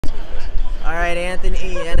All right, Anthony,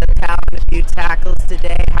 you ended up tackling a few tackles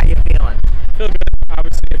today. How you feeling? Feel good.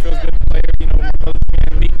 Obviously, it feels good to play. With my brothers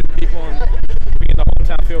and meet new people and be in the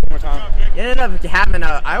hometown field one more time. You ended up having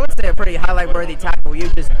I would say, a pretty highlight-worthy tackle. You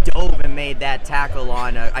just dove and made that tackle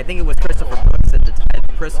on. I think it was Christopher Brooks at the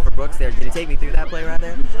time. Christopher Brooks there. Can you take me through that play right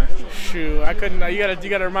there? Shoot, I couldn't. You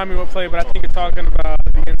gotta remind me what play, but I think you're talking about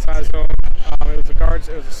the inside zone. It was a guard.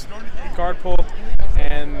 It was a guard pull,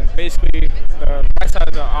 and basically the right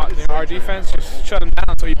side of our defense just shut him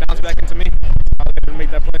down, so he bounced back into me. I was able to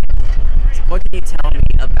make that play. So what can you tell me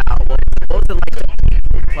about what was it like to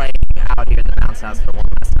be playing out here at the Bounce House for one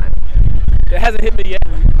last time? It hasn't hit me yet.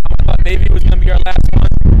 I thought Navy was going to be our last one.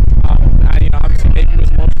 Obviously Navy was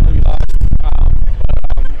emotional, we lost.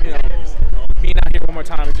 Being out here one more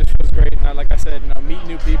time, it just feels great. And like I said, meeting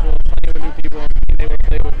new people, playing with new people, and being able to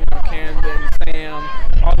play with Camden, Sam,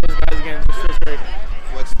 all those guys again, it just feels great.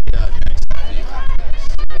 What's the next step for you?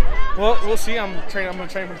 Well, we'll see. I'm going to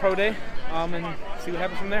train for Pro Day and see what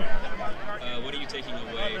happens from there. What are you taking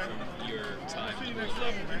away from your time in the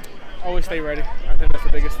Hula Bowl? Always stay ready. I think that's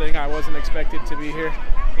the biggest thing. I wasn't expected to be here,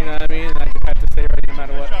 you know what I mean? And I just had to stay ready no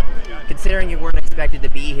matter what. Considering you weren't expected to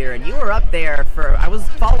be here, and you were up there for, I was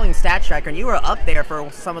following Stat Tracker, and you were up there for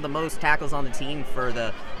some of the most tackles on the team for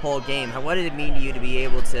the whole game. What did it mean to you to be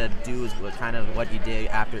able to do kind of what you did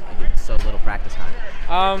after so little practice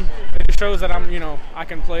time? It just shows that I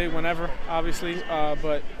can play whenever, obviously,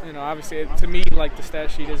 but obviously to me, like, the stat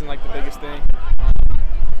sheet isn't like the biggest thing.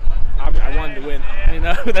 I wanted to win,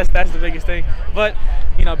 that's the biggest thing. But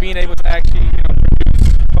being able to actually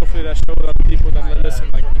produce, hopefully that shows other people that listen,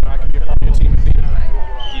 like I can be a part of your team and be. Do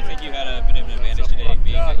you think you had a bit of an advantage today,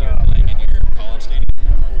 being that you were playing in your college stadium?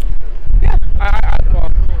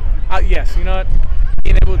 Yeah, yes. You know what?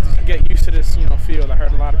 Being able to get used to this, field. I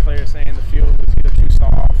heard a lot of players saying the field was either too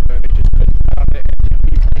soft or they just couldn't get out there.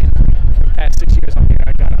 Be playing for the past 6 years on here.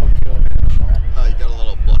 I got a home field advantage. You got a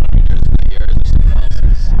little blood on your jersey that year. Is there something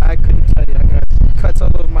else? I couldn't tell you. I got cuts all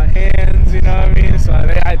over my hands. You know what I mean? So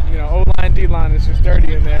O-line, D-line is just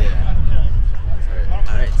dirty in there.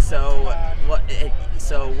 All right. So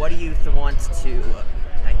what do you want to?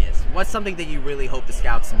 I guess what's something that you really hope the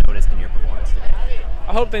scouts noticed in your performance today?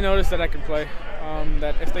 I hope they notice that I can play.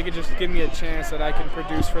 That if they could just give me a chance, that I can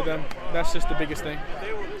produce for them. That's just the biggest thing.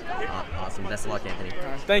 Awesome. Best of luck, Anthony.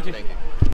 Thank you.